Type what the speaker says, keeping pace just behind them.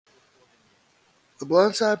The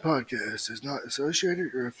Blindside Podcast is not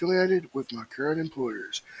associated or affiliated with my current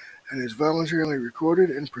employers and is voluntarily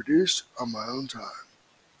recorded and produced on my own time.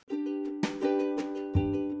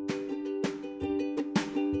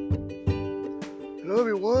 Hello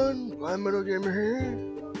everyone, Blind Metal Gamer here.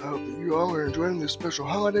 I hope that you all are enjoying this special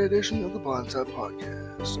holiday edition of the Blindside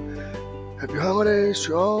Podcast. Happy holidays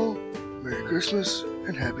to all, Merry Christmas,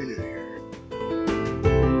 and Happy New Year.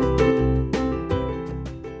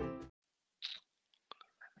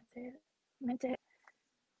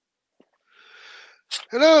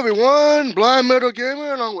 Hello everyone, Blind Metal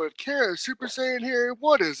Gamer along with Kaira Supersayan here.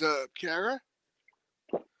 What is up, Kaira?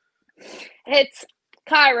 It's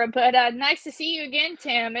Kaira, but nice to see you again,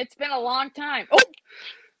 Tim. It's been a long time.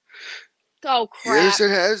 Oh crap. Yes,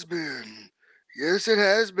 it has been.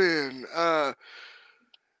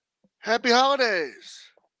 Happy holidays.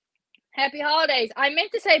 Happy holidays. I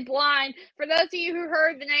meant to say blind. For those of you who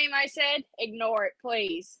heard the name I said, ignore it,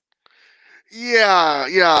 please.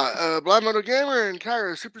 Yeah. Blind Metal Gamer and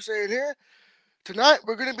Kaira Supersayan here. Tonight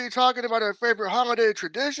we're going to be talking about our favorite holiday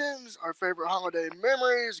traditions, our favorite holiday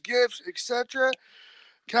memories, gifts, etc.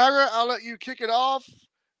 Kaira, I'll let you kick it off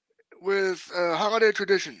with holiday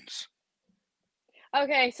traditions.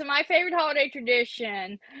 Okay, so my favorite holiday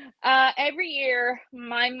tradition, every year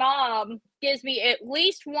my mom gives me at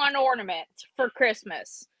least one ornament for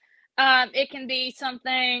Christmas. It can be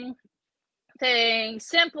something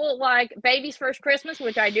simple like baby's first Christmas,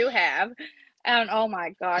 which I do have. And oh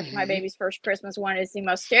my gosh, my baby's first Christmas one is the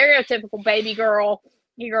most stereotypical baby girl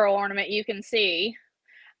ornament you can see.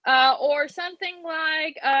 Or something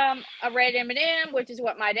like a red M&M, which is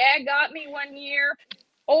what my dad got me one year.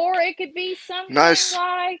 Or it could be something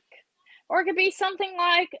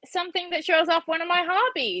something that shows off one of my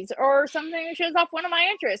hobbies, or something that shows off one of my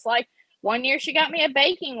interests. Like one year she got me a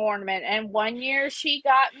baking ornament, and one year she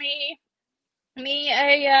got me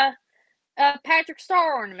a Patrick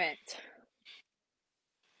Star ornament.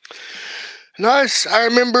 Nice. I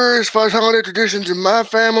remember as far as holiday traditions in my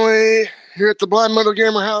family, here at the Blind Metal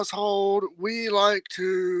Gamer household, we like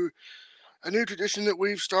to... A new tradition that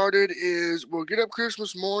we've started is we'll get up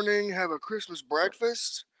Christmas morning, have a Christmas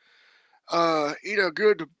breakfast, eat a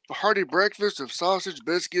good hearty breakfast of sausage,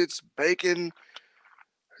 biscuits, bacon,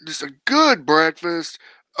 just a good breakfast,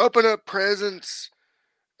 open up presents,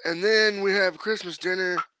 and then we have Christmas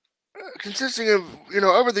dinner consisting of,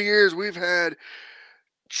 over the years we've had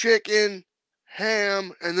chicken,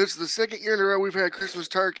 ham, and this is the second year in a row we've had Christmas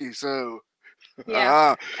turkey, so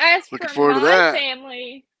yeah. As looking for forward to my that.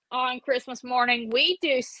 family, on Christmas morning, we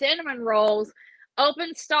do cinnamon rolls,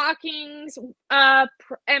 open stockings,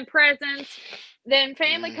 and presents. Then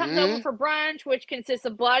family comes over for brunch, which consists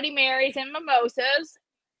of Bloody Marys and mimosas.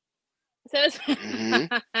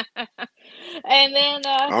 And then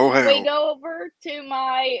we go over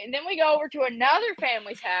to another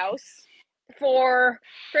family's house for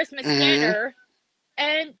Christmas dinner.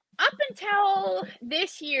 And up until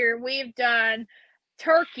this year, we've done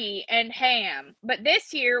turkey and ham, but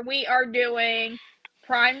this year we are doing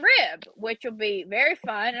prime rib, which will be very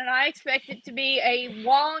fun, and I expect it to be a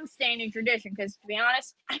long-standing tradition, because to be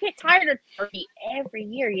honest, I get tired of turkey every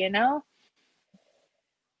year,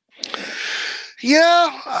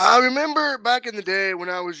 Yeah, I remember back in the day when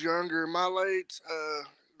I was younger, my late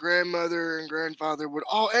grandmother and grandfather would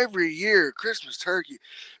every year Christmas turkey.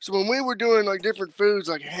 So when we were doing like different foods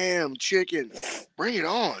like ham, chicken, bring it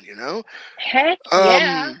on, Heck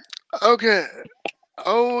yeah. Okay.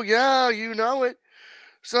 Oh yeah, you know it.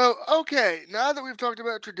 So okay, now that we've talked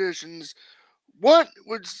about traditions, what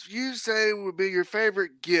would you say would be your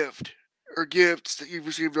favorite gift or gifts that you've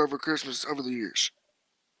received over Christmas over the years?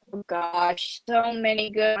 Oh gosh, so many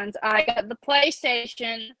good ones. I got the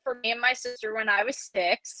PlayStation for me and my sister when I was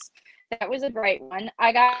 6. That was a great one.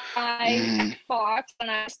 I got my Xbox when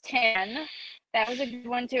I was 10. That was a good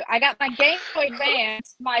one too. I got my Game Boy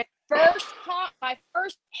Advance, my first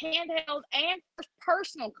handheld and first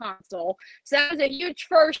personal console. So that was a huge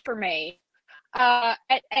first for me at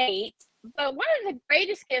 8. But one of the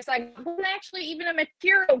greatest gifts I got wasn't actually even a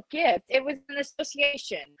material gift. It was an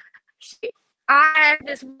association. I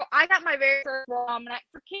got my very first World Almanac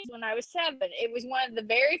for Kids when I was 7. It was one of the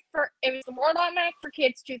very first. It was the World Almanac for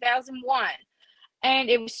Kids 2001, and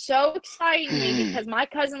it was so exciting to me because my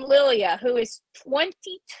cousin Lilia, who is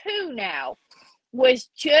 22 now, was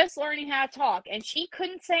just learning how to talk, and she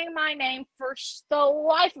couldn't say my name for the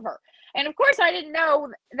life of her. And of course, I didn't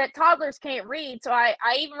know that toddlers can't read, so I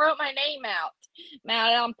even wrote my name out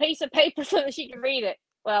on a piece of paper so that she could read it.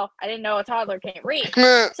 Well, I didn't know a toddler can't read,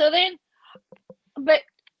 so then. But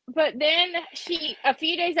then a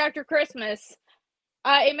few days after Christmas,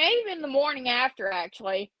 It may have been the morning after,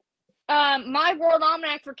 actually. My World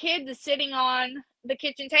Almanac for Kids is sitting on the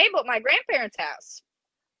kitchen table at my grandparents' house,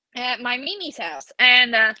 at my Mimi's house,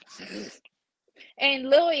 and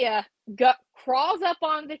Lilia crawls up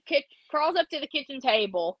to the kitchen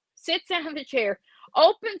table, sits down in the chair,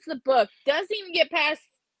 opens the book, doesn't even get past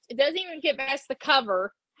the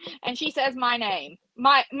cover, and she says my name,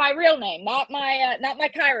 my real name, not my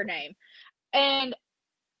Kaira name, and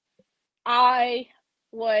I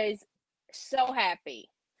was so happy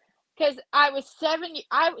because I was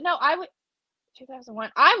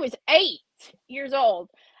 2001. I was 8 years old,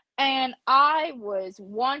 and I was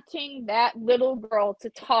wanting that little girl to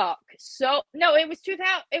talk. So no, it was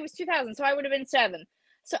 2000. It was 2000. So I would have been 7.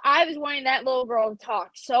 So I was wanting that little girl to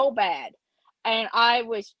talk so bad, and I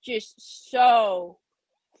was just so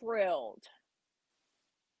thrilled.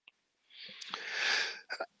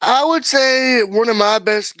 I would say one of my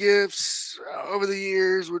best gifts over the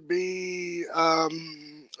years would be,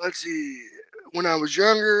 let's see, when I was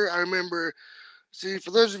younger, I remember, see,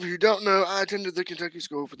 for those of you who don't know, I attended the Kentucky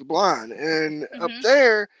School for the Blind. And up Mm-hmm.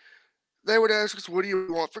 there, they would ask us, what do you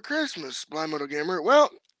want for Christmas, Blind Moto Gamer? Well,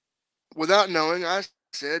 without knowing, I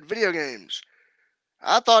said video games.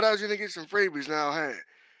 I thought I was going to get some freebies. Now, hey,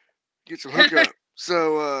 get some hookup.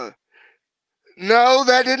 So, no,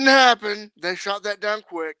 that didn't happen. They shot that down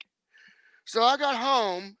quick. So I got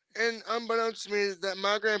home, and unbeknownst to me, that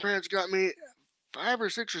my grandparents got me 5 or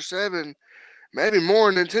 6 or 7, maybe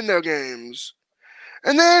more Nintendo games.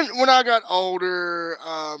 And then when I got older,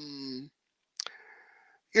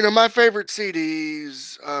 my favorite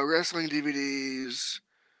CDs, wrestling DVDs.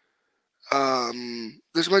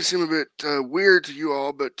 This might seem a bit weird to you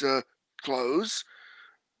all, but clothes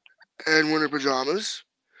and winter pajamas,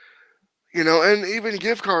 and even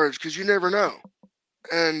gift cards because you never know.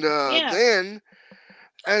 And Yeah. then,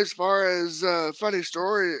 as far as funny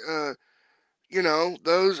story,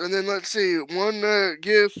 those, and then let's see, one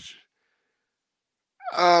gift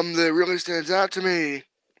that really stands out to me.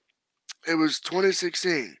 It was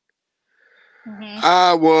 2016. Mm-hmm.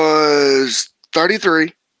 I was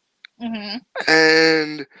 33, Mm-hmm.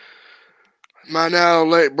 and my now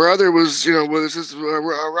late brother was, with us. This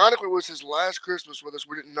ironically was his last Christmas with us.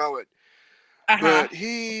 We didn't know it, Uh-huh. but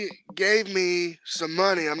he gave me some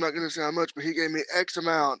money. I'm not going to say how much, but he gave me X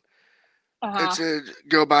amount and Uh-huh. said,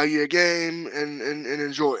 "Go buy you a game and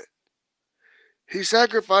enjoy it." He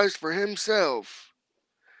sacrificed for himself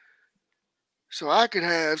so I could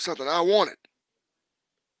have something I wanted.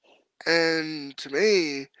 And to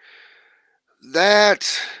me,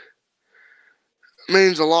 that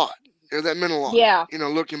means a lot. That meant a lot. Yeah.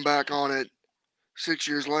 Looking back on it 6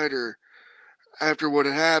 years later after what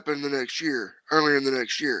had happened earlier in the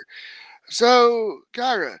next year. So,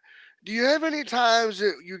 Kyra, do you have any times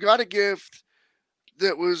that you got a gift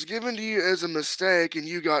that was given to you as a mistake and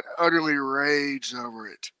you got utterly raged over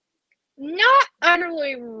it? Not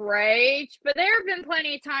utterly raged, but there have been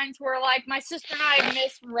plenty of times where, like, my sister and I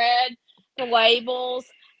misread the labels,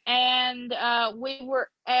 and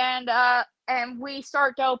we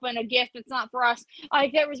start to open a gift that's not for us.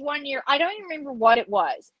 Like, there was one year, I don't even remember what it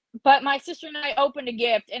was, but my sister and I opened a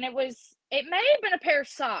gift, and it may have been a pair of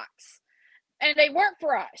socks, and they weren't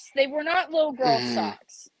for us. They were not little girl Mm-hmm.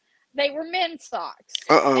 socks. They were men's socks.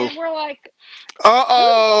 Uh oh. And we're like, Uh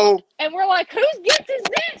oh. whose gift is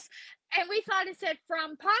this? And we thought it said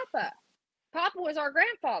from Papa. Papa was our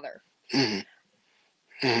grandfather. Mm-hmm.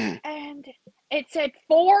 Mm-hmm. And it said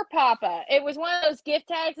for Papa. It was one of those gift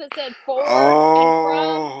tags that said for and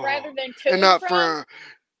from rather than to and not from. for.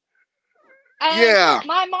 And Yeah.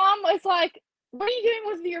 my mom was like, what are you doing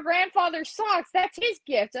with your grandfather's socks? That's his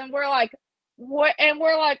gift. And we're like, what? And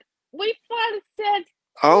we're like, we thought it said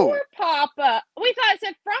Oh. for Papa. We thought it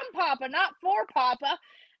said from Papa, not for Papa.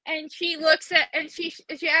 And she looks at, and she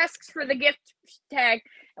asks for the gift tag,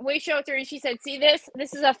 and we show it to her, and she said, see this?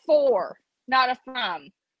 This is a for, not a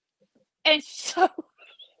from. And so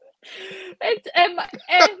and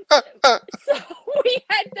so we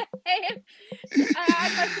had to have, I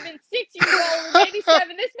must have been 6 years old or maybe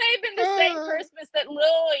 7. This may have been the same Christmas that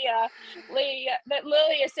Lilia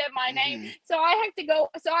said my name. So I hand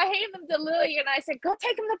them to Lilia, and I said, go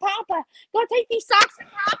take them to Papa. Go take these socks to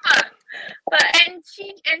Papa. But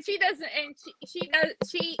she doesn't, and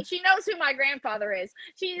she knows who my grandfather is.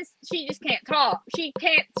 She just can't talk. She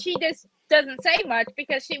just doesn't say much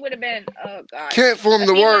because she would have been, oh gosh, Can't form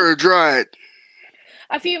the words, right?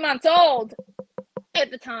 a few months old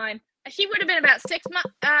at the time. She would have been about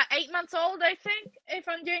 8 months old, I think, if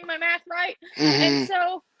I'm doing my math right. Mm-hmm. And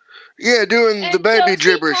so, yeah, doing the baby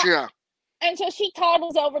gibberish, yeah. And so she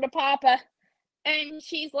toddles over to Papa, and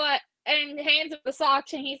she's like, and hands him the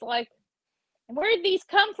socks, and he's like, where did these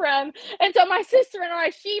come from? And so my sister and I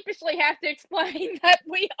sheepishly have to explain that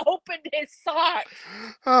we opened his socks.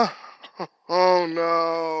 Oh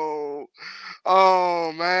no.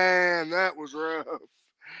 Oh man, that was rough.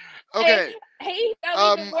 And Okay. he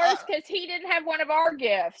felt even worse because he didn't have one of our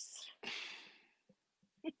gifts.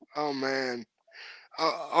 Oh man.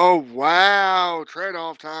 Oh wow,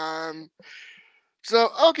 trade-off time. So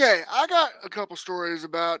okay, I got a couple stories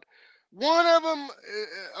about one of them.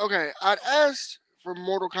 Okay, I'd asked for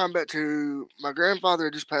Mortal Kombat 2. My grandfather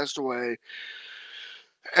had just passed away,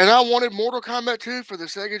 and I wanted Mortal Kombat 2 for the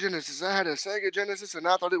Sega Genesis. I had a Sega Genesis, and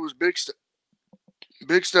I thought it was big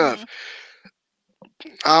stuff.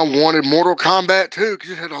 I wanted Mortal Kombat 2 because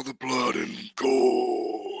it had all the blood and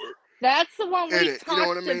gore. That's the one we talked You know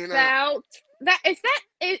what I mean? about.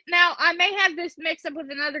 Now I may have this mixed up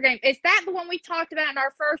with another game. Is that the one we talked about in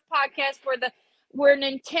our first podcast where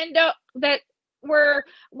Nintendo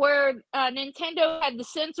Nintendo had the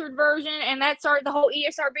censored version and that started the whole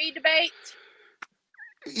ESRB debate?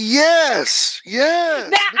 Yes. I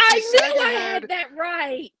knew I had that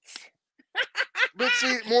right. But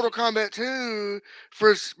see, Mortal Kombat 2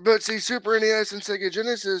 Super NES and Sega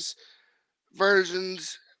Genesis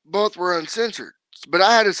versions both were uncensored. But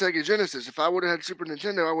I had a Sega Genesis. If I would have had Super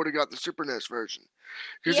Nintendo, I would have got the Super NES version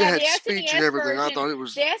because it had speech and everything. I thought it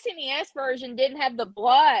was the SNES version didn't have the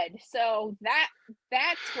blood, so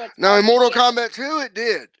that's what. Now in Mortal Kombat 2, it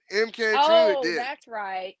did. MK2, it did. That's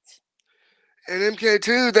right. And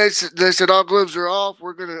MK2, they said all gloves are off.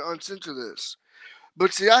 We're gonna uncensor this.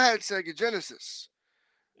 But see, I had Sega Genesis.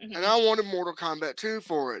 And I wanted Mortal Kombat 2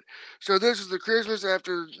 for it. So this is the Christmas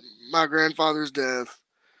after my grandfather's death.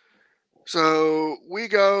 So we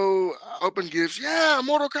go open gifts. Yeah,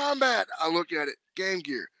 Mortal Kombat. I look at it. Game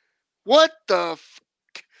Gear. What the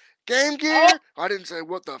Game Gear? Oh. I didn't say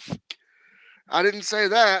what the I didn't say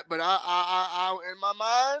that, but I in my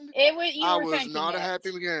mind, I was not a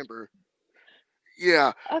happy camper.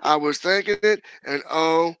 Yeah, okay. I was thinking it, and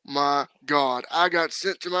oh my God, I got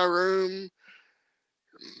sent to my room.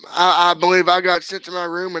 I believe I got sent to my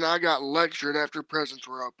room and I got lectured after presents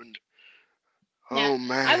were opened. Now,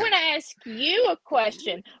 man. I want to ask you a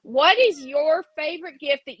question. What is your favorite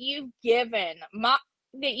gift that you've given?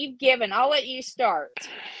 I'll let you start.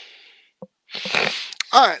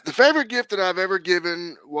 All right. The favorite gift that I've ever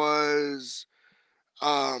given was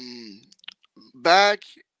back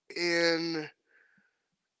in,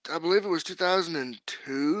 I believe it was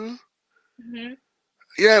 2002. Mm-hmm.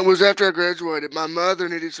 Yeah, it was after I graduated. My mother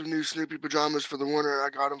needed some new Snoopy pajamas for the winter, and I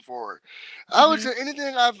got them for her. I would say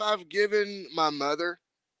anything I've given my mother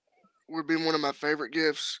would be one of my favorite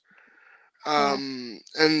gifts. And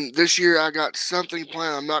this year I got something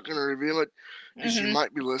planned. I'm not going to reveal it because she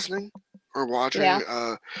might be listening or watching.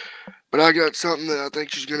 Yeah. But I got something that I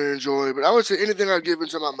think she's going to enjoy. But I would say anything I've given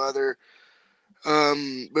to my mother.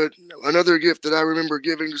 But another gift that I remember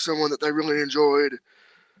giving to someone that they really enjoyed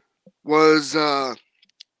was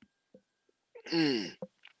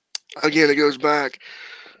again, it goes back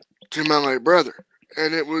to my late brother.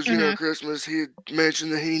 And it was, Christmas. He had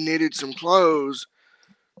mentioned that he needed some clothes,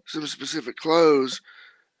 some specific clothes.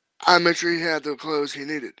 I made sure he had the clothes he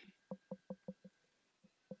needed.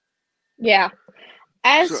 Yeah.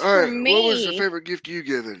 For me, what was the favorite gift you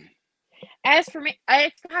given? As for me,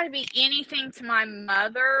 it's got to be anything to my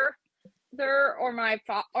mother or my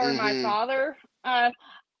father.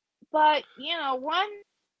 But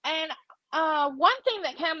one thing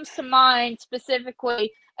that comes to mind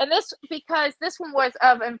specifically, and because this one was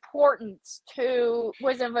of importance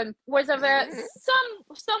somewhat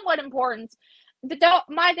importance.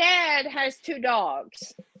 My dad has 2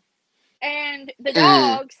 dogs, and the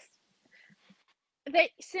dogs,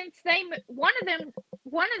 one of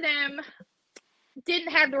them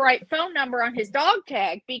didn't have the right phone number on his dog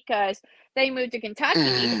tag because they moved to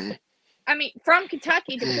Kentucky. From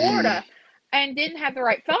Kentucky to Florida. And didn't have the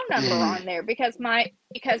right phone number on there because my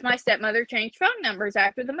stepmother changed phone numbers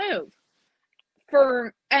after the move.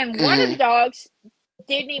 One of the dogs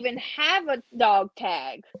didn't even have a dog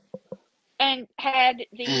tag, and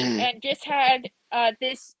just had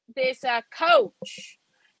this Coach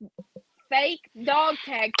fake dog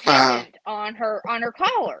tag pendant on her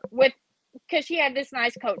collar because she had this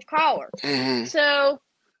nice Coach collar. So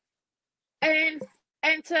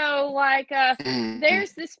there's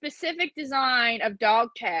this specific design of dog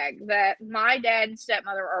tag that my dad and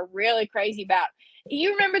stepmother are really crazy about.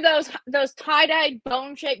 You remember those tie-dye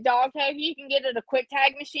bone-shaped dog tags you can get at a quick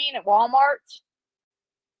tag machine at Walmart?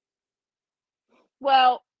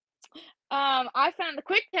 Well, I found the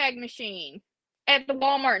quick tag machine at the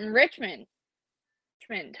Walmart in Richmond.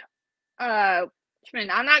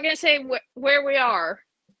 Richmond. I'm not gonna say where we are.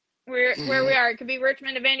 Where we Mhm. are. It could be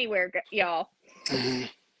Richmond of anywhere, y'all. Mhm.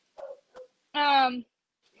 Um,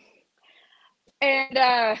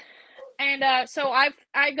 and so I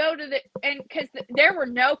go to the and because there were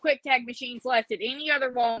no quick tag machines left at any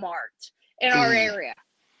other Walmart in our Mhm. area.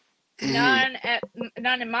 Mhm.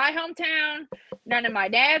 None in my hometown. None in my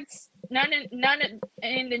dad's. None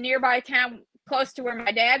in the nearby town close to where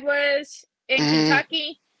my dad was in Mhm.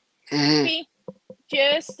 Kentucky. Mhm.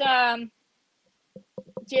 Just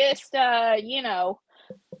you know.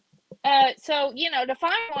 So to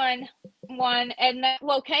find one and that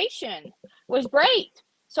location was great.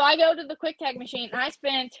 So I go to the quick tag machine. And I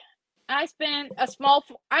spent under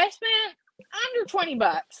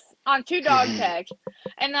 $20 on 2 dog Mhm. tags,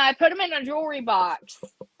 and then I put them in a jewelry box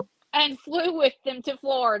and flew with them to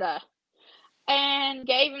Florida and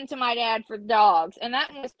gave them to my dad for dogs, and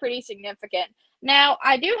that was pretty significant. Now,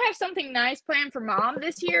 I do have something nice planned for mom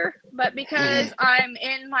this year, but because Mhm. I'm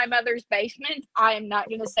in my mother's basement, I am not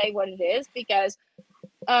going to say what it is because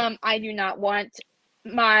I do not want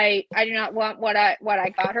what I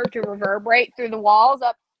got her to reverberate through the walls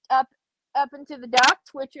up up into the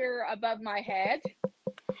ducts, which are above my head.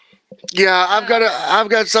 Yeah, Um, I've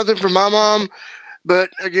got something for my mom, but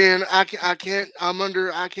again, I can't.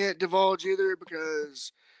 I can't divulge either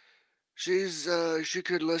because she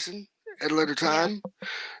could listen at a later yeah. time.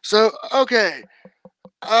 So okay,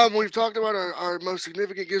 we've talked about our most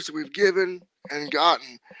significant gifts that we've given and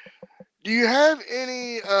gotten. Do you have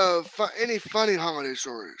any funny holiday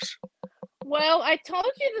stories? Well, I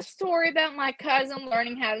told you the story about my cousin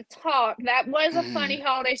learning how to talk. That was a Mhm. funny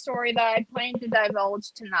holiday story that I plan to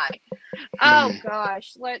divulge tonight. Oh Mhm.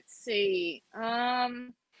 gosh, let's see.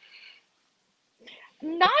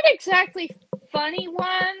 Not exactly funny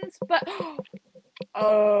ones, but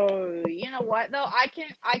oh, you know what though? I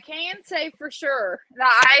can say for sure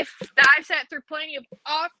that I've sat through plenty of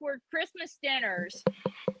awkward Christmas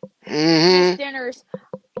Mhm. dinners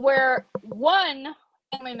where one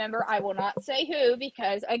family member, I will not say who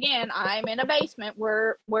because again I'm in a basement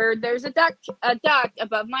where there's a duct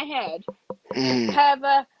above my head, Mhm.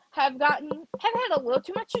 have had a little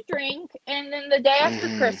too much to drink, and then the day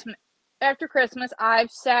Mhm. after Christmas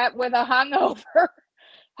I've sat with a hungover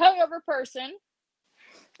Oh person,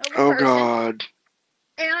 God.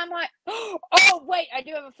 and I'm like, oh wait, I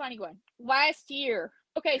do have a funny one. Last year,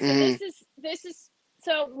 okay, so Mhm. this is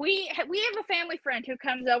so we have a family friend who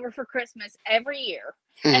comes over for Christmas every year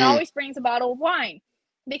and Mhm. always brings a bottle of wine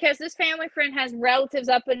because this family friend has relatives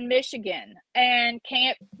up in Michigan and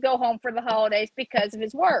can't go home for the holidays because of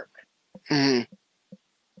his work. Mhm.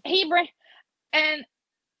 He bring and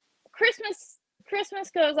Christmas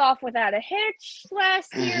goes off without a hitch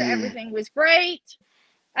last year. Mhm. Everything was great.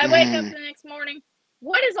 I wake up Mhm. the next morning.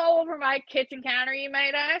 What is all over my kitchen counter, you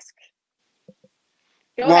might ask?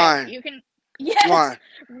 Go ahead. Wine. You can. Yes, Wine.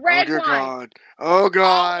 Oh red dear wine God. Oh all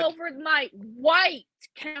God. over my white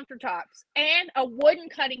countertops and a wooden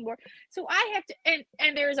cutting board. So I have to, and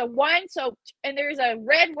there's a there's a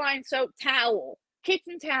red wine soaked towel,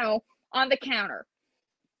 kitchen towel on the counter.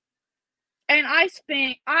 And I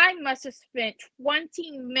must have spent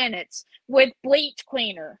 20 minutes with bleach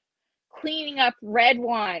cleaner cleaning up red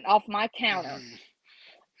wine Mhm. off my Mhm.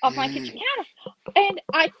 kitchen counter. And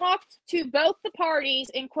I talked to both the parties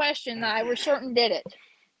in question that I was certain did it.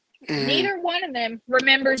 Mhm. Neither one of them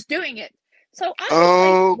remembers doing it. So obviously,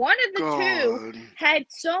 Oh one of the two God. had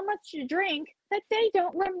so much to drink that they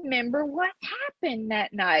don't remember what happened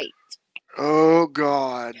that night. Oh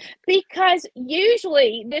God. Because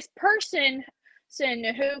usually, this person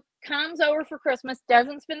who comes over for Christmas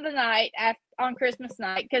doesn't spend the night on Christmas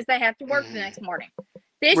night because they have to work the Mhm. next morning.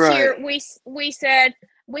 This Right. year, we said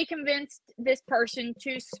we convinced this person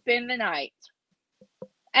to spend the night,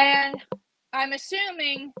 and I'm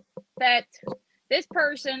assuming that this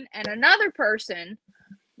person and another person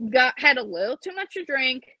had a little too much to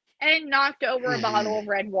drink and knocked over a bottle Mhm. of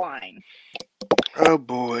red wine. Oh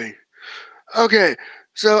boy. Okay.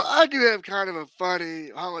 So I do have kind of a funny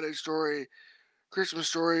holiday story, Christmas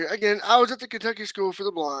story. Again, I was at the Kentucky School for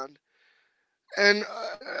the Blind, and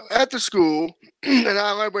at the school, and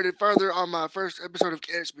I elaborated further on my first episode of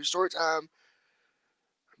KSB Storytime.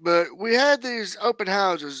 But we had these open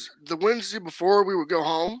houses the Wednesday before we would go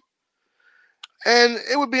home, and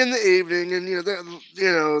it would be in the evening,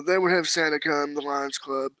 and they would have Santa come, the Lions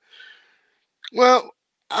Club. Well,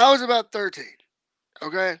 I was about 13.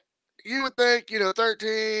 Okay, you would think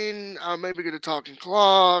 13, I'm maybe get a talking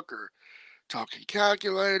clock or talking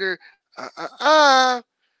calculator. I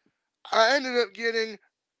ended up getting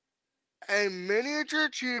a miniature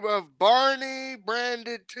tube of Barney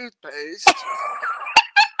branded toothpaste.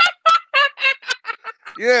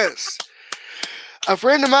 Yes. A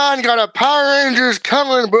friend of mine got a Power Rangers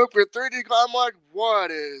coloring book with 3D. I'm like,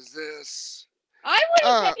 what is this? I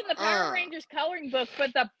would have taken the Power Rangers coloring book,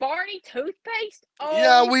 but the Barney toothpaste?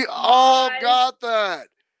 Yeah, Oh we all my. got that.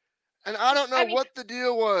 And I don't know I mean, what the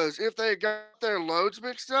deal was. If they got their loads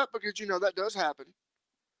mixed up, because that does happen.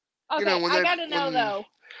 okay, When I they gotta know when though.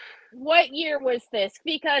 What year was this?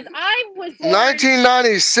 Because I was born.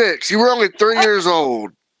 1996. You were only 3 years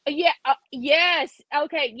old. Yeah, yes.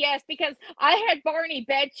 Okay, yes, because I had Barney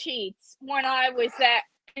bed sheets when I was at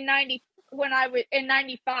in 90 when I was in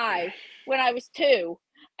 95 when I was 2.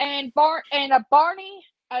 And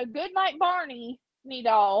a good night Barney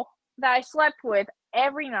doll that I slept with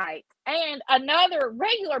every night, and another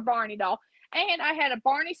regular Barney doll, and I had a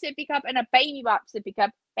Barney sippy cup and a Baby Bop sippy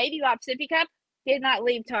cup. Baby Bop sippy cup did not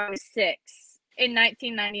leave till I was 6 in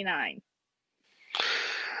 1999.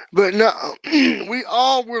 But no, we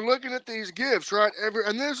all were looking at these gifts, right?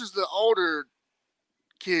 And this is the older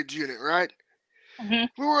kids unit, right? Mm-hmm.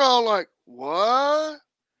 We were all like, "What?"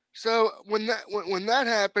 So when that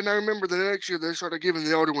happened, I remember the next year they started giving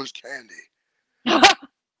the older ones candy.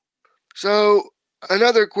 So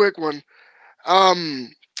another quick one.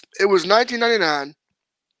 It was 1999.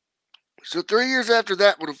 So 3 years after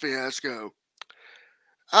that little fiasco,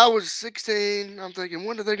 I was 16. I'm thinking,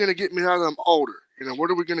 when are they going to get me now that I'm older?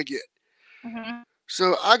 What are we going to get? Mm-hmm.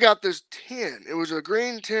 So I got this tin. It was a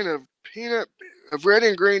green tin of red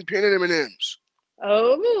and green peanut M&Ms.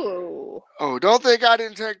 Oh. Oh, don't think I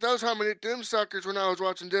didn't take those home and eat them suckers when I was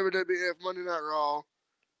watching WWF Monday Night Raw.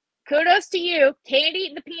 Kudos to you. Can't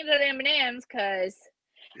eat the peanut M&Ms because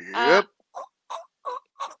Yep.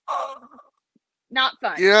 not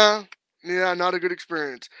fun. Yeah, not a good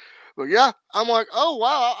experience. But yeah, I'm like, oh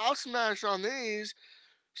wow, I'll smash on these.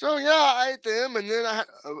 So yeah, I ate them, and then I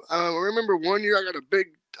remember one year I got a big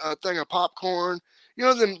thing of popcorn.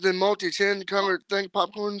 The multi-tin colored thing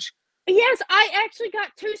popcorns. Yes, I actually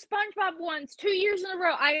got 2 SpongeBob ones 2 years in a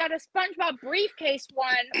row. I got a SpongeBob briefcase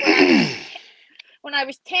one when I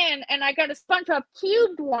was 10, and I got a SpongeBob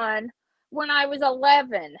cubed one when I was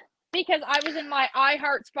 11 because I was in my I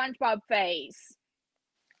Heart SpongeBob phase.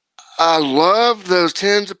 I love those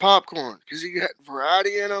tins of popcorn because you got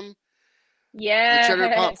variety in them. The cheddar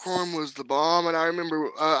popcorn Yes. was the bomb, and I remember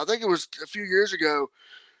I think it was a few years ago,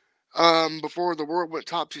 before the world went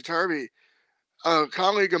topsy turvy. A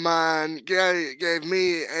colleague of mine gave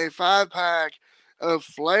me a 5-pack of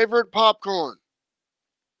flavored popcorn.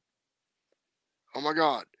 Oh my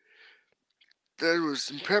god. There was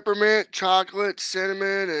some peppermint, chocolate,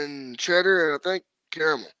 cinnamon, and cheddar, and I think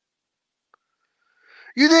caramel.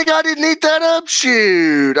 You think I didn't eat that up?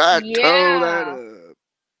 Shoot, I'd toe that Yeah. up.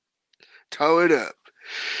 Toe it up.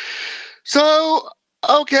 So,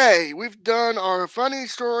 okay, we've done our funny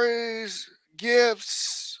stories,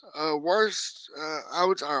 gifts, worst,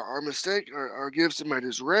 our mistake, our gifts that made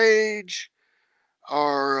us rage,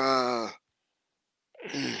 our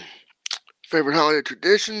favorite holiday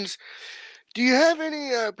traditions. Do you have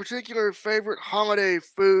any particular favorite holiday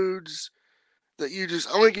foods that you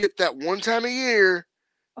just only get that one time a year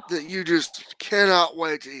that you just cannot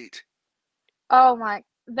wait to eat? Oh my,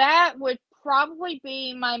 that would probably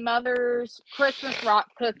be my mother's Christmas rock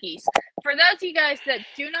cookies. For those of you guys that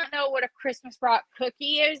do not know what a Christmas rock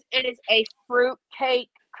cookie is, it is a fruit cake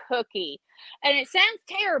cookie. And it sounds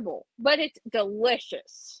terrible, but it's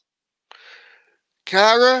delicious.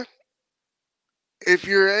 Kyra, if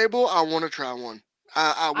you're able, I want to try one.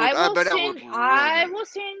 I would. I bet I would love it.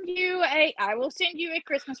 I will send you a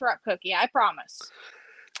Christmas rock cookie, I promise.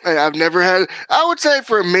 Hey, I've never had. I would say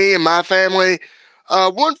for me and my family,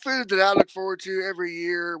 one food that I look forward to every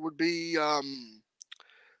year would be the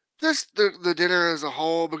dinner as a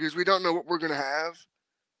whole because we don't know what we're gonna have.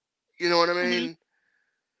 You know what I Hmm. mean?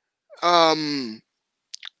 Um,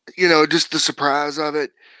 just the surprise of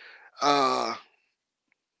it. Uh,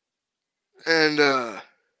 and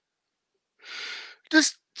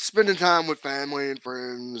just spending time with family and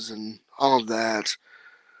friends and all of that.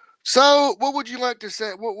 So, what would you like to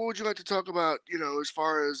say? What would you like to talk about? As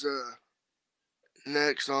far as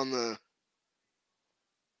next on the.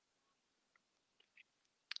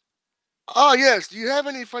 Oh yes, do you have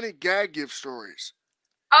any funny gag gift stories?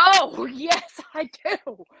 Oh, yes, I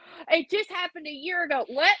do. It just happened a year ago.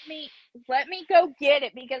 Let me go get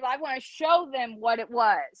it because I want to show them what it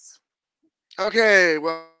was. Okay,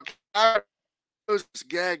 well, Kyra's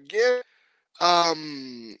gag gift. A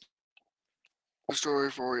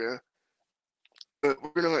story for you, but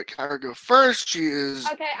we're gonna let Kyra go first. She is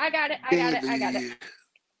Okay, I got it. I being got it. I got it.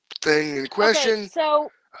 the thing in Okay, question.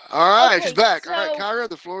 so All right, she's okay, back. All right, so Kyra,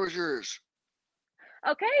 the floor is yours.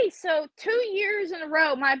 okay, so 2 years in a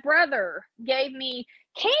row, my brother gave me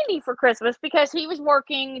candy for Christmas because he was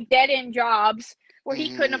working dead end jobs where he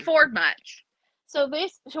couldn't Mm-hmm. afford much. So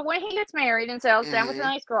when he gets married and settles down with a Mm-hmm.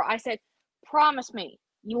 nice girl, I said, "Promise me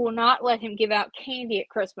you will not let him give out candy at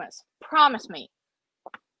Christmas. Promise me."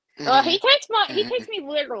 Mm-hmm. He takes me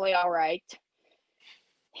literally all right.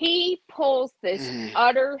 He pulls this Mm-hmm.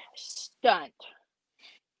 utter stunt.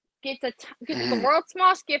 Gets the Mm-hmm. world's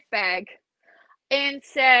smallest gift bag and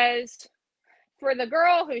says, for the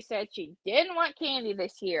girl who said she didn't want candy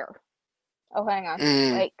this year. Oh, hang on. Mm-hmm.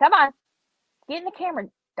 Wait, come on. Get in the camera,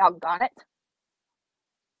 doggone it.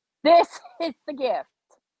 This is the gift.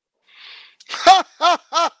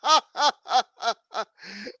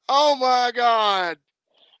 Oh my God!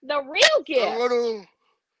 The real A gift. little,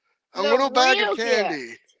 a The little bag of real gift.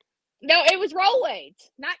 candy. No, it was Rolaids,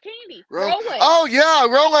 not candy. Oh Rolaids. yeah,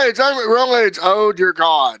 Rolaids. Rolaids. Oh dear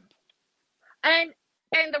God. And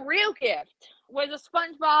and the real gift was a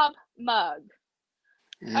SpongeBob mug.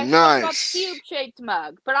 A SpongeBob Nice. cube-shaped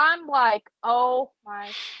mug. But I'm like, oh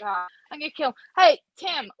my god, I'm gonna kill him. Hey,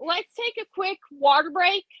 Tim, let's take a quick water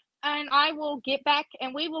break, and I will get back,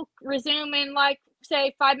 and we will resume in like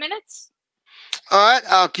say 5 minutes. All right,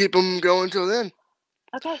 I'll keep them going till then.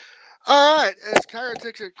 Okay. All right, as Kyra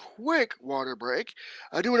takes a quick water break,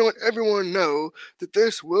 I do want to let everyone know that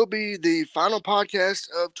this will be the final podcast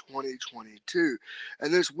of 2022.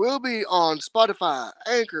 And this will be on Spotify,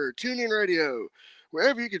 Anchor, TuneIn Radio,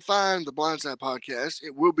 wherever you can find the Blindside podcast.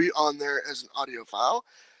 It will be on there as an audio file,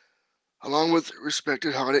 along with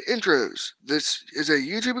respected holiday intros. This is a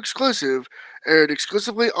YouTube exclusive, aired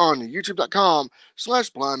exclusively on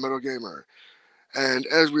youtube.com/blindmetalgamer. And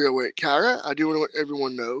as we await Kyra, I do want to let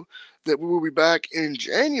everyone know that we will be back in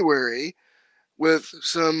January with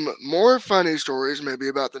some more funny stories, maybe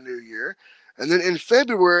about the new year. And then in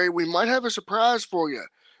February, we might have a surprise for you.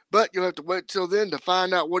 But you'll have to wait till then to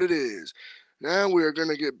find out what it is. Now we are going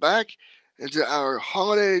to get back into our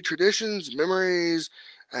holiday traditions, memories,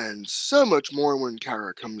 and so much more when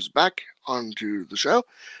Kyra comes back onto the show.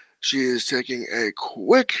 She is taking a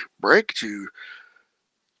quick break to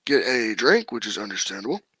get a drink, which is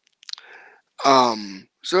understandable.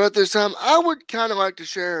 So at this time, I would kind of like to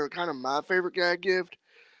share kind of my favorite gag gift.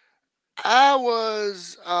 I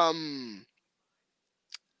was, I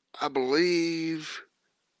believe,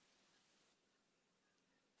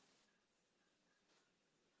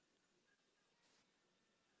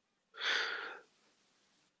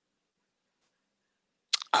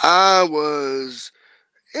 I was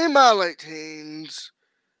in my late teens,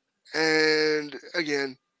 and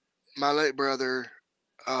again, my late brother,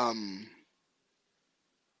 um,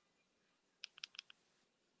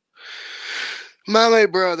 my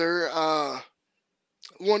late brother,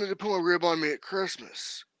 wanted to put a rib on me at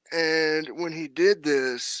Christmas, and when he did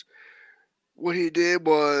this, what he did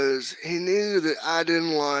was he knew that I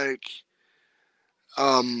didn't like,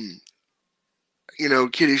 um,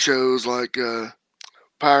 kiddie shows like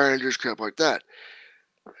Power Rangers, crap like that.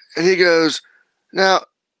 And he goes, "Now,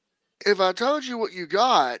 if I told you what you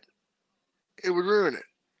got, it would ruin it."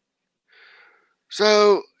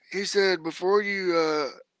 So he said, "Before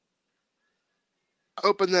you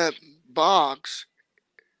open that box,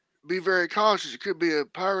 be very cautious. It could be a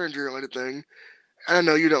Power Ranger related thing. And I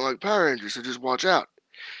know you don't like Power Rangers, so just watch out."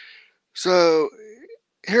 So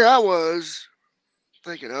here I was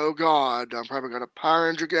thinking, "Oh God, I'm probably got a Power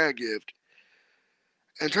Ranger gag gift."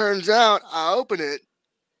 And turns out I open it,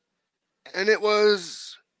 and it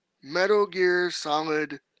was Metal Gear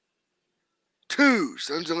Solid 2,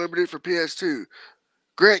 Sons of Liberty for PS2.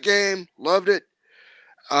 Great game, loved it.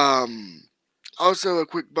 Um, Also, a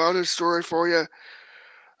quick bonus story for you.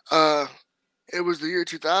 Uh, it was the year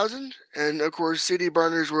 2000, and of course, CD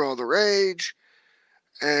burners were all the rage,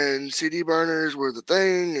 and CD burners were the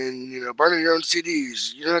thing, and burning your own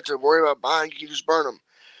CDs. You don't have to worry about buying; you can just burn them.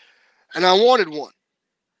 And I wanted one,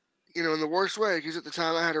 in the worst way, because at the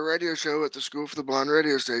time I had a radio show at the School for the Blind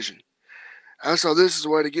radio station. I saw this as a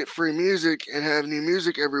way to get free music and have new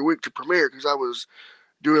music every week to premiere, because I was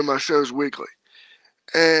doing my shows weekly.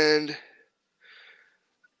 And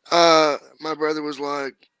my brother was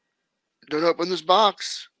like, "Don't open this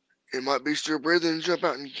box. It might be still breathing and jump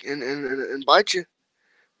out and bite you.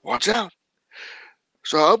 Watch out."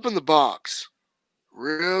 So I opened the box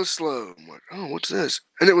real slow. I'm like, "Oh, what's this?"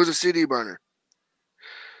 And it was a CD burner.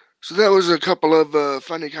 So that was a couple of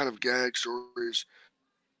funny kind of gag stories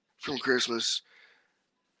from Christmas.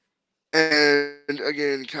 And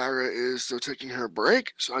again, Kyra is still taking her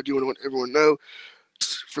break. So I do want to let everyone know,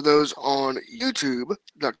 for those on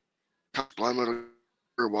YouTube.com/blindmetalgamer, Blind Metal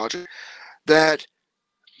Gamer watching, that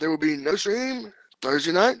there will be no stream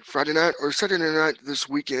Thursday night, Friday night, or Saturday night this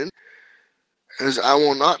weekend, as I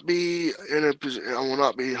will not be I will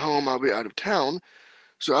not be home. I'll be out of town,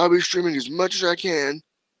 so I'll be streaming as much as I can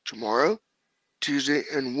tomorrow, Tuesday,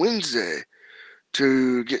 and Wednesday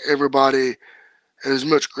to get everybody as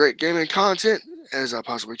much great gaming content as I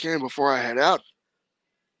possibly can before I head out.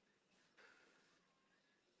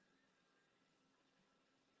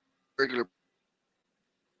 Regular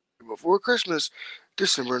before Christmas,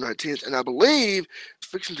 December 19th, and I believe she's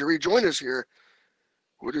fixing to rejoin us here.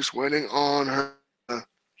 We're just waiting on her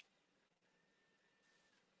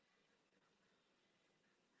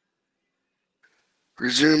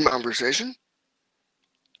resume conversation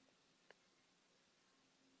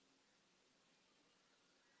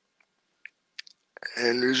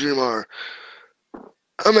and resume our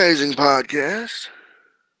amazing podcast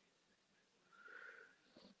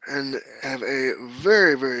and have a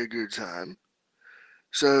very, very good time.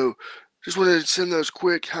 So, just wanted to send those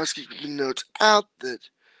quick housekeeping notes out that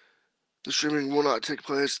the streaming will not take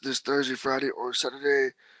place this Thursday, Friday, or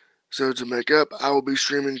Saturday. So, to make up, I will be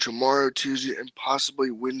streaming tomorrow, Tuesday, and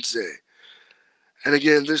possibly Wednesday. And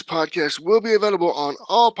again, this podcast will be available on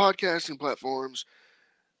all podcasting platforms,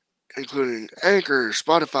 including Anchor,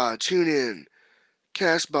 Spotify, TuneIn,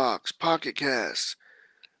 Castbox, Pocket Cast,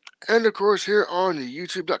 and of course here on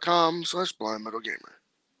youtube.com/blindmetalgamer.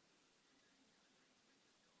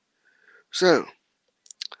 So,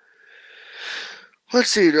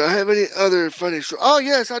 let's see, do I have any other funny story? Oh,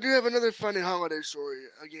 yes, I do have another funny holiday story,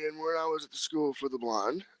 again, where I was at the School for the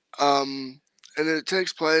Blind. And it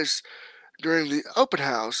takes place during the open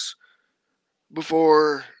house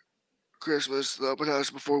before Christmas, the open house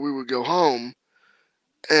before we would go home.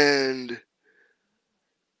 And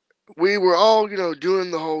we were all,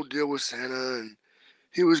 doing the whole deal with Santa, and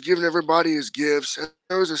he was giving everybody his gifts. And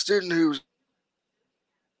there was a student who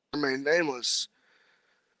remained nameless.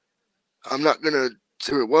 I'm not going to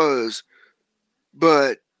say who it was,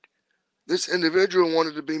 but this individual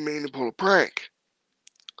wanted to be mean and pull a prank.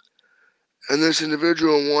 And this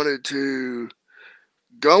individual wanted to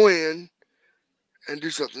go in and do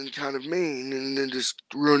something kind of mean and then just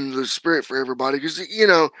ruin the spirit for everybody. Because,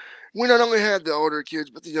 we not only had the older kids,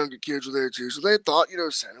 but the younger kids were there too. So they thought,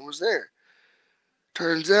 Santa was there.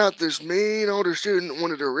 Turns out this mean older student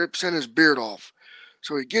wanted to rip Santa's beard off.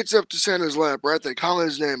 So he gets up to Santa's lap, right? They call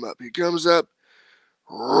his name up. He comes up,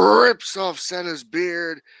 rips off Santa's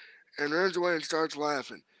beard, and runs away and starts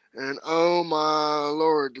laughing. And oh my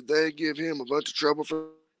Lord, did they give him a bunch of trouble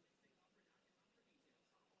for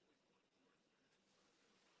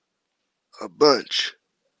a bunch.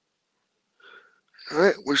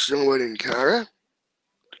 Alright, we're still waiting Kaira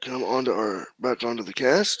to come back onto the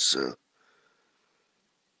cast, so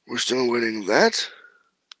we're still waiting that.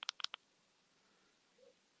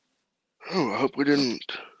 Oh, I hope we didn't.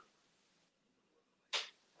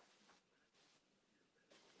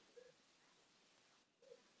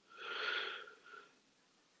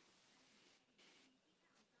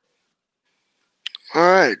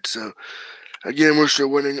 Alright, so again, we're still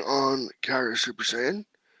waiting on Kaira Supersayan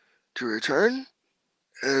to return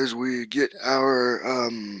as we get our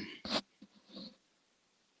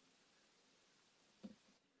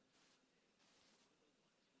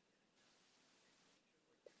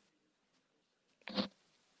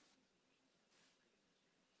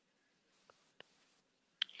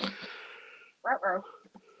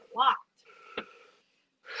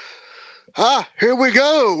here we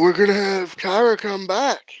go. We're gonna have Kaira come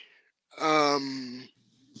back.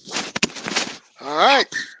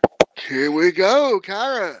 Alright. Here we go,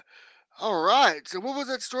 Kaira. Alright, so what was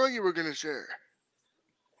that story you were gonna share?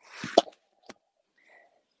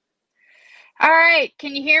 Alright,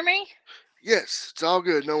 can you hear me? Yes, it's all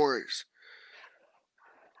good, no worries.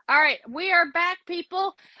 Alright, we are back,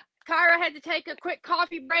 people. Kaira had to take a quick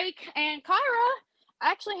coffee break, and Kaira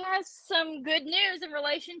actually has some good news in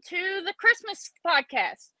relation to the Christmas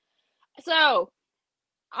podcast. So,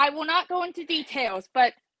 I will not go into details,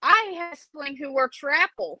 but I have a sibling who works for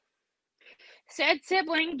Apple. Said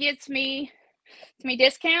sibling gets me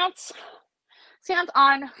discounts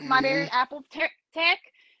on my very Apple tech.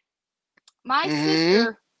 My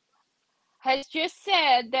sister has just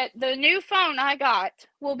said that the new phone I got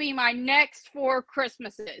will be my next 4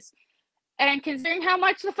 Christmases. And considering how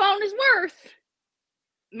much the phone is worth,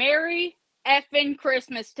 Merry effing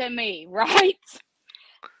Christmas to me, right?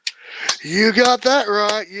 You got that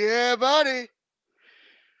right. Yeah, buddy.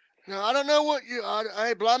 Now, I don't know what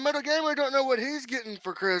Blind Metal Gamer don't know what he's getting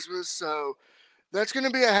for Christmas, so that's going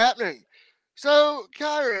to be a happening. So,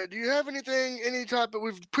 Kyra, do you have any type of,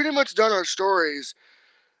 we've pretty much done our stories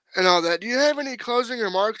and all that. Do you have any closing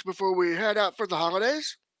remarks before we head out for the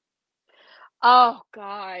holidays? Oh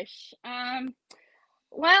gosh.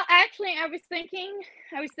 Well, actually, I was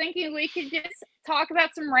thinking we could just talk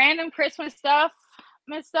about some random Christmas stuff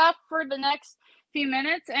for the next few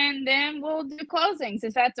minutes, and then we'll do closings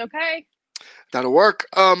if that's okay. That'll work.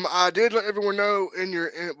 I did let everyone know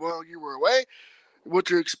while you were away what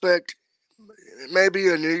to expect. Maybe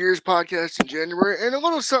a New Year's podcast in January and a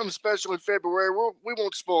little something special in February. We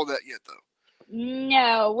won't spoil that yet, though.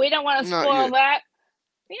 No, we don't want to Not spoil yet. that.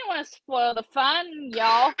 We don't want to spoil the fun,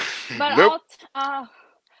 y'all. But Nope.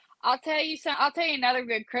 I'll tell you some. I'll tell you another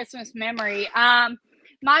good Christmas memory.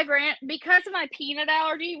 Because of my peanut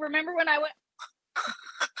allergy. Remember when I went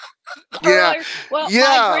Yeah. earlier? Well,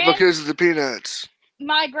 Yeah, because of the peanuts.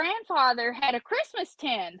 my grandfather had a Christmas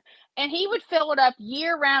tin, and he would fill it up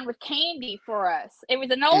year round with candy for us. It was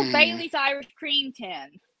an old Mm. Bailey's Irish Cream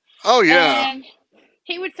tin, Oh, yeah. and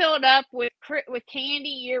he would fill it up with candy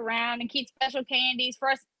year round and keep special candies for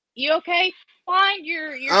us. You okay? Find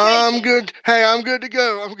you're I'm shaking. good. Hey, I'm good to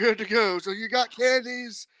go. I'm good to go. So you got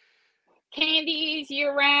candies? Candies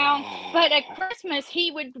year round. But at Oh. Christmas,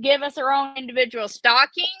 he would give us our own individual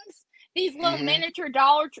stockings. These little Hmm. miniature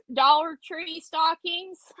Dollar Tree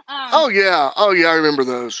stockings. Oh, yeah. Oh, yeah. I remember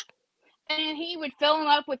those. And he would fill them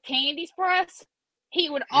up with candies for us. He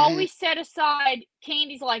would Hmm. always set aside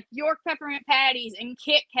candies like York peppermint patties and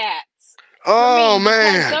Kit Kats for Oh, me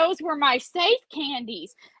because man. those were my safe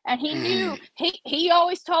candies. And he Hmm. knew he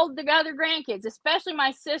always told the other grandkids, especially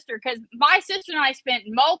my sister, because my sister and I spent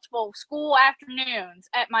multiple school afternoons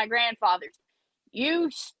at my grandfather's. You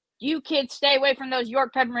you kids stay away from those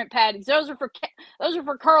York peppermint patties. Those are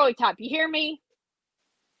for curly top. You hear me?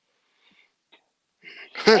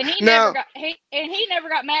 And he never Now, got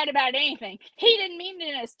mad about anything. He didn't mean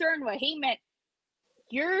it in a stern way. He meant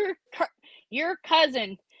your your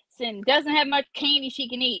cousin doesn't have much candy she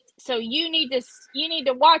can eat, so you need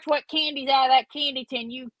to watch what candies out of that candy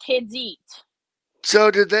tin you kids eat.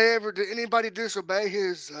 so did anybody disobey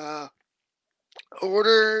his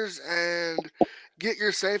orders and get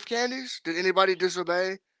your safe candies? Did anybody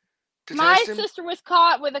disobey to My test him? sister was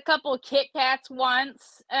caught with a couple of Kit Kats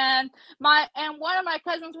once, and one of my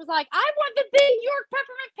cousins was like, "I want the big York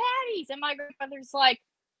peppermint patties," and my grandfather's like,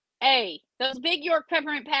 A, those big York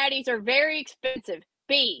peppermint patties are very expensive.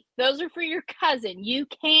 B, those are for your cousin. You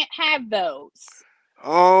can't have those.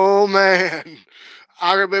 Oh, man.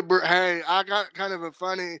 I remember, hey, I got kind of a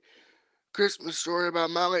funny Christmas story about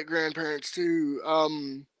my late grandparents, too.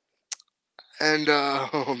 And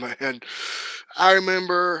oh man, I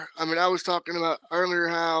remember. I mean, I was talking about earlier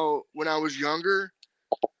how when I was younger,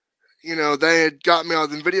 they had got me all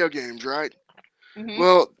the video games, right? Hmm.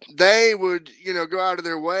 Well, they would, go out of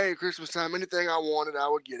their way at Christmas time. Anything I wanted, I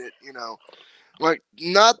would get it. Like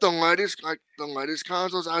not the latest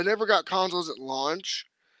consoles. I never got consoles at launch,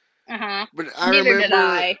 Uh-huh. but I Neither did remember.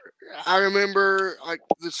 I. I remember like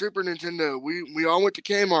the Super Nintendo. We all went to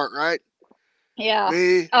Kmart, right? Yeah.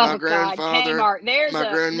 Me, my Oh God, grandfather, Kmart. There's my a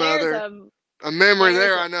there's grandmother. a A memory there's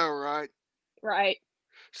there, a I know, right? right.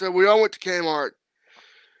 So we all went to Kmart,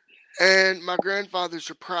 and my grandfather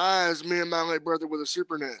surprised me and my late brother with a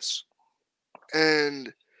Super NES.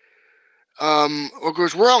 And of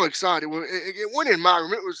course, we're all excited. It went in my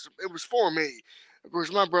room. It was for me. Of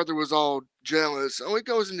course, my brother was all jealous. Oh, he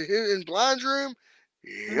goes into his Blind's room.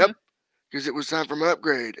 Yep, Hmm. because it was time for my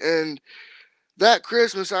upgrade. And that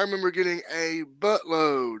Christmas, I remember getting a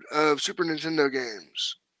buttload of Super Nintendo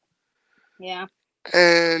games, Yeah.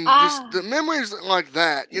 and just Ah, the memories like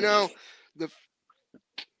that. The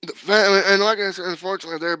the family, and like I said,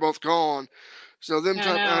 unfortunately, they're both gone. So them I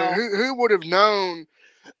type, know. who would have known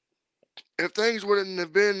if things wouldn't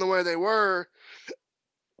have been the way they were?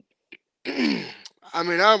 I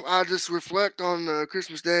mean, I just reflect on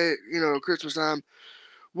Christmas Day, Christmas time,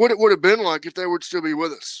 what it would have been like if they would still be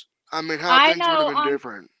with us. I mean, how I things would have know been on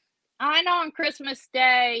different. I know on Christmas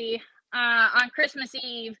Day, on Christmas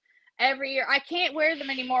Eve, every year I can't wear them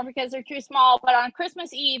anymore because they're too small. But on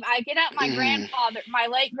Christmas Eve, I get out Hmm. my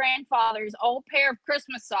late grandfather's old pair of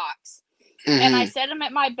Christmas socks, and I Hmm. set them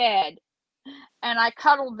at my bed, and I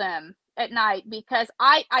cuddle them at night because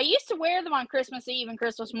I used to wear them on Christmas Eve and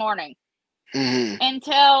Christmas morning Hmm.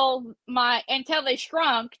 until they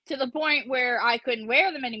shrunk to the point where I couldn't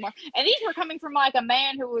wear them anymore. And these were coming from like a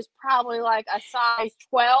man who was probably like a size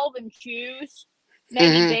 12 in shoes,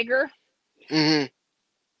 maybe Hmm. bigger. Hmm.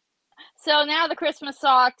 So now the Christmas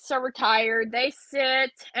socks are retired. They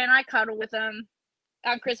sit and I cuddle with them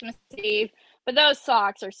on Christmas Eve. But those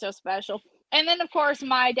socks are so special. And then, of course,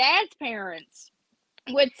 my dad's parents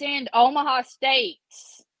would send Omaha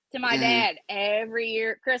steaks to my dad every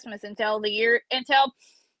year at Christmas until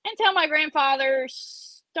my grandfather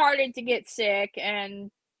started to get sick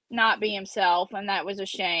and not be himself, and that was a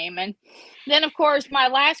shame. And then, of course, my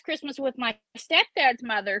last Christmas with my stepdad's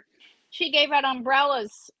mother, she gave out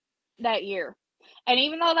umbrellas that year. And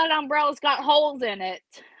even though that umbrella's got holes in it,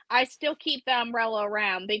 I still keep the umbrella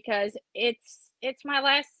around because it's my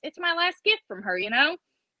last gift from her, you know?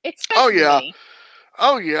 It's special to me.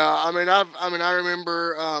 Oh yeah. I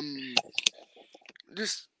remember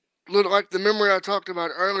just little like the memory I talked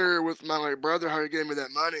about earlier with my like brother, how he gave me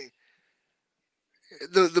that money.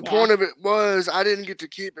 The Yeah. point of it was I didn't get to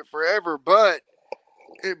keep it forever, but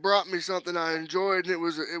it brought me something I enjoyed, and it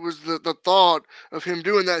was the thought of him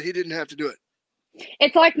doing that. He didn't have to do it.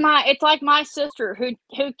 It's like my sister who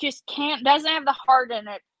just doesn't have the heart in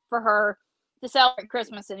it for her to celebrate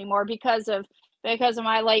Christmas anymore because of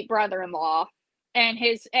my late brother-in-law and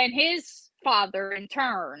his father in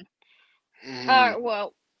turn.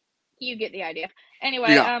 Well, you get the idea.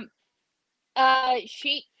 Anyway, Yeah.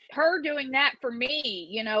 her doing that for me,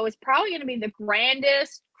 you know, is probably going to be the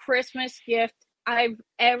grandest Christmas gift I've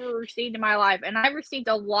ever received in my life. And I've received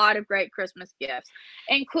a lot of great Christmas gifts,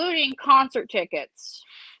 including concert tickets.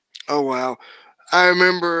 Oh wow. I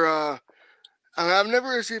remember I've never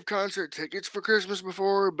received concert tickets for Christmas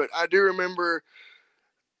before, but I do remember.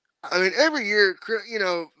 I mean, every year, you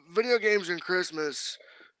know, video games and Christmas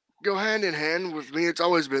go hand in hand with me. It's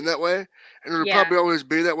always been that way, and it'll Yeah. probably always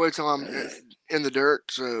be that way till I'm in the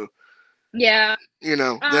dirt. So, Yeah. you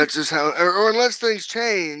know, that's just how. Or unless things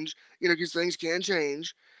change, you know, because things can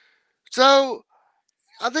change. So,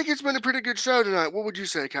 I think it's been a pretty good show tonight. What would you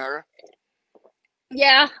say, Kaira?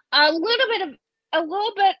 Yeah, a little bit.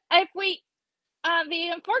 If we, the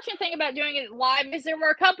unfortunate thing about doing it live is there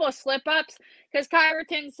were a couple of slip ups because Kyra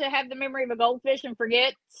tends to have the memory of a goldfish and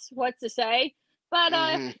forgets what to say. But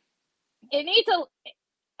it needs a.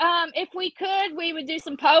 If we could, we would do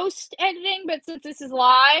some post editing. But since this is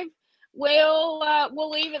live, we'll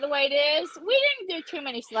leave it the way it is. We didn't do too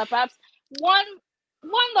many slip ups. One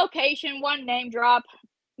location, one name drop,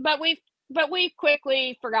 but we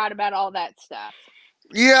quickly forgot about all that stuff.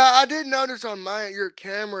 Yeah, I did notice on your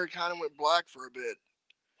camera kind of went black for a bit.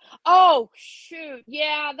 Oh shoot!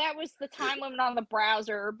 Yeah, that was the time limit on the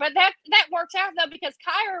browser, but that works out though because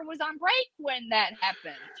Kyra was on break when that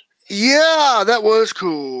happened. Yeah, that was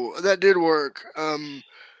cool. That did work.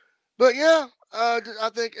 But yeah, I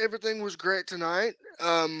think everything was great tonight.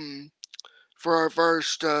 For our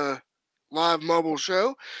first live mobile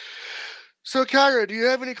show. So, Kyra, do you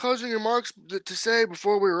have any closing remarks to say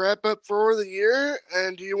before we wrap up for the year?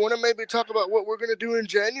 And do you want to maybe talk about what we're going to do in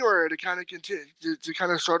January to kind of continue to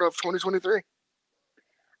kind of start off 2023?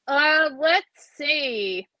 Let's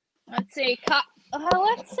see. Let's see.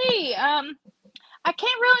 Let's see. I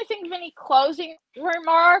can't really think of any closing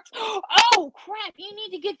remarks. Oh crap! You need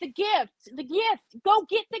to get the gift. The gift. Go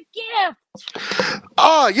get the gift.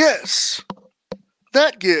 Ah, yes,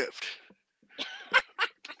 that gift.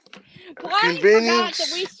 Blind forgot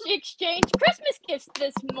that we exchanged Christmas gifts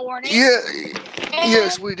this morning. Yeah,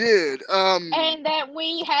 yes, we did. And that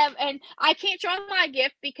we have, and I can't show off my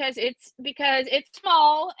gift because it's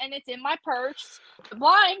small and it's in my purse.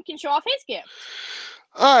 Blind can show off his gift.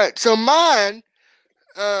 All right, so mine.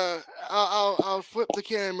 I'll flip the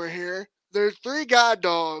camera here. There's 3 guide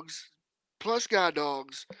dogs, plush guide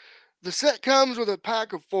dogs. The set comes with a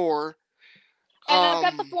pack of 4. And I've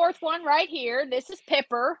got the 4th one right here. This is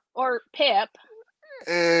Pipper or Pip.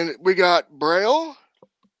 And we got Braille.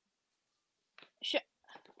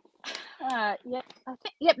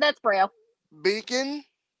 Yep, that's Braille. Beacon,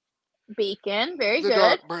 very the good. The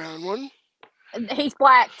dark brown one. He's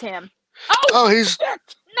black, Tim. Oh, he's not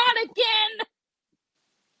again.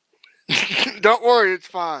 Don't worry, it's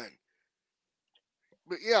fine.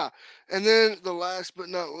 But yeah, and then the last but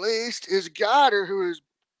not least is Guider, who is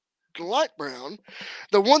light brown.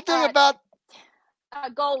 The one thing about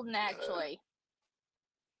golden, actually.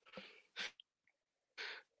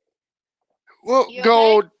 Well,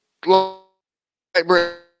 gold, light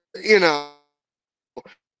brown, you know.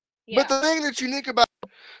 Yeah. But the thing that's unique about,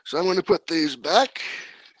 so I'm going to put these back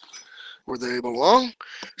where they belong.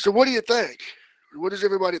 So what do you think? What does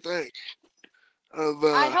everybody think?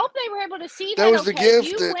 I hope they were able to see that. That was the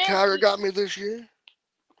gift that Kyra got me this year.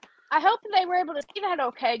 I hope they were able to see that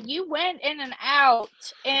okay. You went in and out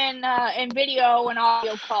in video and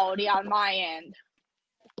audio quality on my end.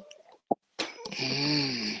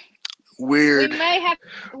 Weird. We may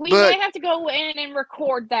have to go in and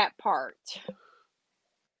record that part.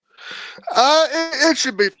 It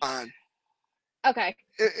should be fine. Okay.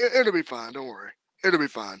 It'll be fine. Don't worry. It'll be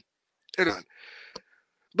fine. It'll be fine.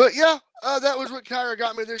 But yeah, that was what Kaira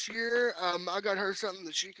got me this year. I got her something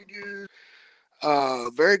that she could use.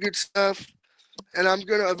 Very good stuff. And I'm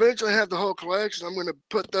gonna eventually have the whole collection. I'm gonna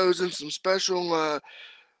put those in some special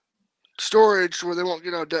storage where they won't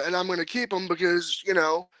get all done. And I'm gonna keep them because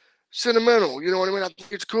sentimental. You know what I mean? I think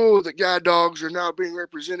it's cool that guide dogs are now being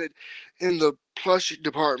represented in the plush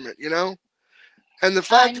department. And the I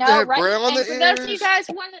fact that they know, have right? braille on And the for those of you ears. guys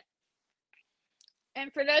who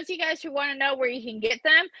want to know where you can get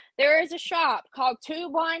them, there is a shop called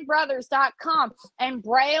twoblindbrothers.com. And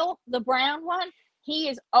Braille, the brown one, he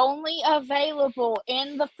is only available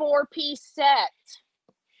in the 4-piece set.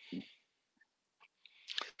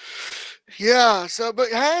 Yeah, but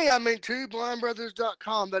hey, I mean,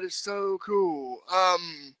 twoblindbrothers.com. That is so cool.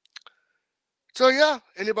 So yeah,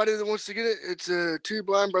 anybody that wants to get it, it's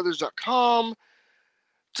twoblindbrothers.com.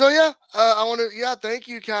 So yeah, I want to thank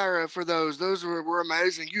you, Kaira, for those. Those were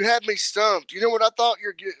amazing. You had me stumped. You know what I thought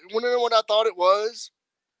Want to know what I thought it was?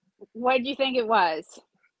 What did you think it was?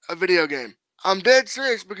 A video game. I'm dead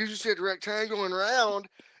serious because you said rectangle and round,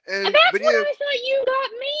 And and that's video. what I thought you got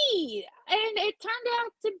me. And it turned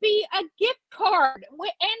out to be a gift card and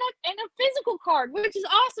a physical card, which is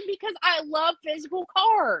awesome because I love physical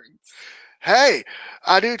cards. Hey,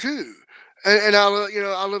 I do too, and I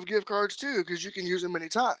love gift cards too because you can use them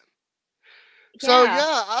anytime. So Yeah.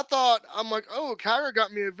 yeah, I'm like, oh, Kyra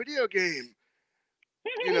got me a video game.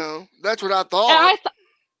 That's what I And thought.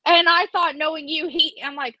 I thought, knowing you,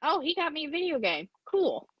 I'm like, oh, he got me a video game.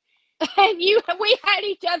 Cool. And we had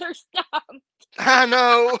each other stumped. I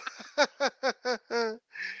know.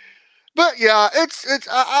 But yeah,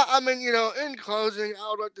 I mean, in closing, I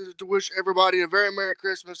would like to wish everybody a very Merry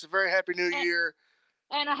Christmas, a very Happy New Year.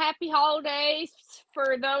 And a happy holidays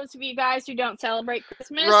for those of you guys who don't celebrate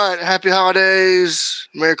Christmas. Right, Happy Holidays,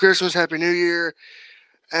 Merry Christmas, Happy New Year.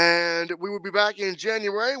 And we will be back in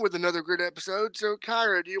January with another great episode. So,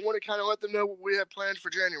 Kyra, do you want to kind of let them know what we have planned for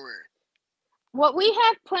January? What we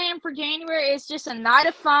have planned for January is just a night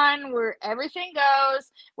of fun where everything goes.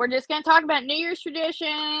 We're just going to talk about New Year's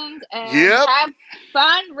traditions and have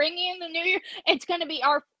fun ringing in the New Year. It's going to be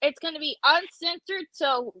uncensored.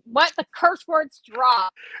 So what the curse words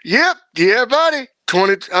drop. Yep. Yeah, buddy.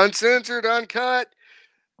 20 uncensored, uncut.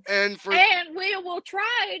 And we will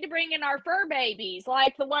try to bring in our fur babies,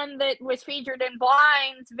 like the one that was featured in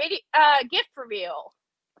Blind's video gift reveal.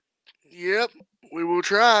 Yep, we will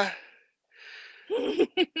try.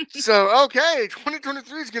 So, okay,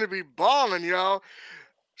 2023 is going to be balling, y'all.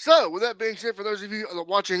 So, with that being said, for those of you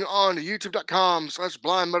watching on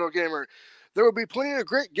youtube.com/blindmetalgamer, there will be plenty of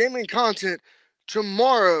great gaming content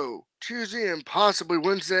tomorrow, Tuesday, and possibly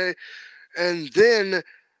Wednesday. And then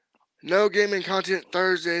no gaming content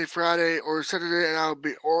Thursday, Friday, or Saturday, and I'll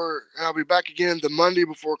be back again the Monday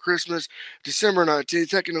before Christmas, December 19th,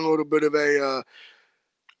 taking a little bit of a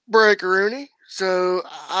break-a-rooney. So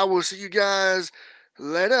I will see you guys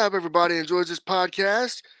later. I hope everybody enjoys this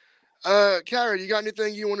podcast. Kyra, you got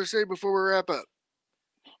anything you want to say before we wrap up?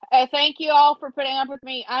 Thank you all for putting up with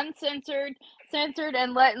me uncensored, censored,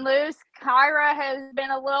 and letting loose. Kyra has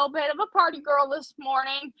been a little bit of a party girl this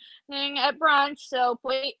morning at brunch, so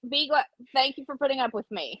please be glad. Thank you for putting up with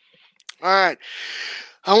me. All right.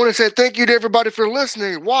 I want to say thank you to everybody for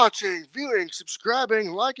listening, watching, viewing,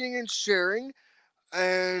 subscribing, liking, and sharing.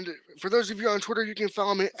 And for those of you on Twitter, you can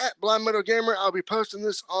follow me at Blind Metal Gamer. I'll be posting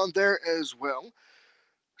this on there as well.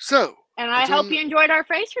 So. And I hope you enjoyed our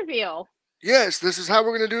face reveal. Yes, this is how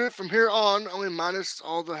we're going to do it from here on, only minus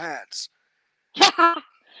all the hats.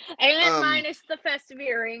 And minus the festive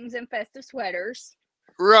earrings and festive sweaters.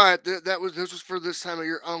 Right, this was for this time of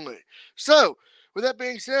year only. So, with that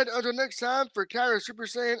being said, until next time, for Kaira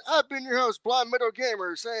Supersayan, I've been your host, Blind Metal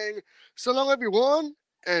Gamer, saying so long, everyone,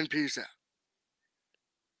 and peace out.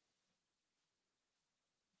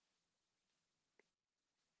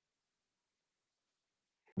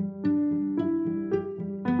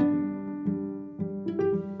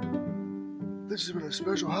 This has been a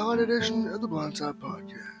special holiday edition of the Blindside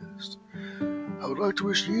Podcast. I would like to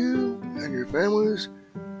wish you and your families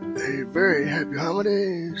a very happy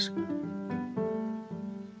holidays,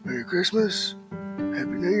 Merry Christmas,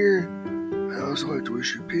 Happy New Year. I also like to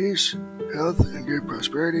wish you peace, health, and good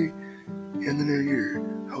prosperity in the new year.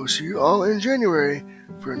 I will see you all in January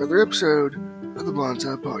for another episode of the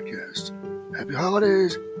Blindside Podcast. Happy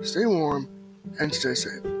holidays, stay warm, and stay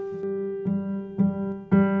safe.